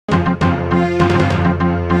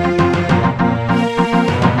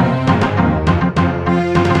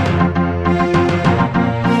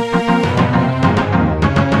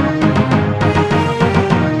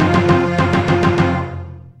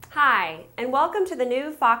welcome to the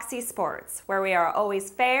new Foxy Sports, where we are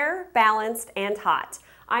always fair, balanced, and hot.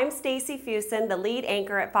 I'm Stacy Fuson, the lead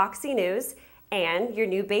anchor at Foxy News and your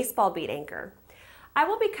new baseball beat anchor. I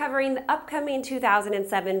will be covering the upcoming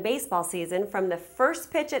 2007 baseball season from the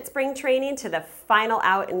first pitch at spring training to the final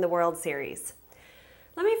out in the World Series.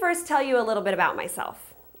 Let me first tell you a little bit about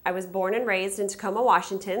myself. I was born and raised in Tacoma,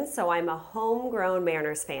 Washington, so I'm a homegrown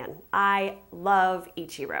Mariners fan. I love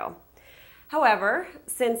Ichiro. However,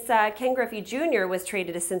 since Ken Griffey Jr. was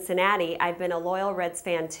traded to Cincinnati, I've been a loyal Reds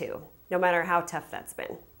fan too, no matter how tough that's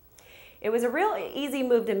been. It was a real easy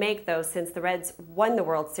move to make though, since the Reds won the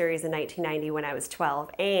World Series in 1990 when I was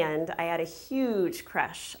 12, and I had a huge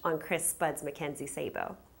crush on Chris "Spuds" McKenzie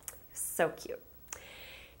Sabo. So cute.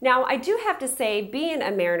 Now, I do have to say, being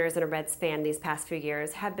a Mariners and a Reds fan these past few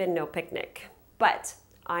years have been no picnic, but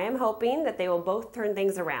I am hoping that they will both turn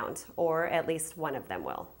things around, or at least one of them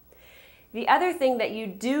will. The other thing that you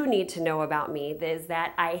do need to know about me is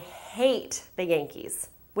that I hate the Yankees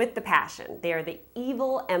with the passion. They are the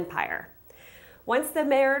evil empire. Once the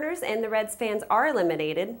Mariners and the Reds fans are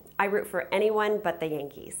eliminated, I root for anyone but the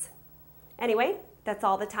Yankees. Anyway, that's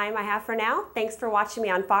all the time I have for now. Thanks for watching me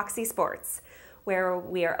on Foxy Sports, where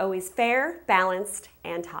we are always fair, balanced,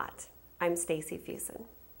 and hot. I'm Stacy Fuson.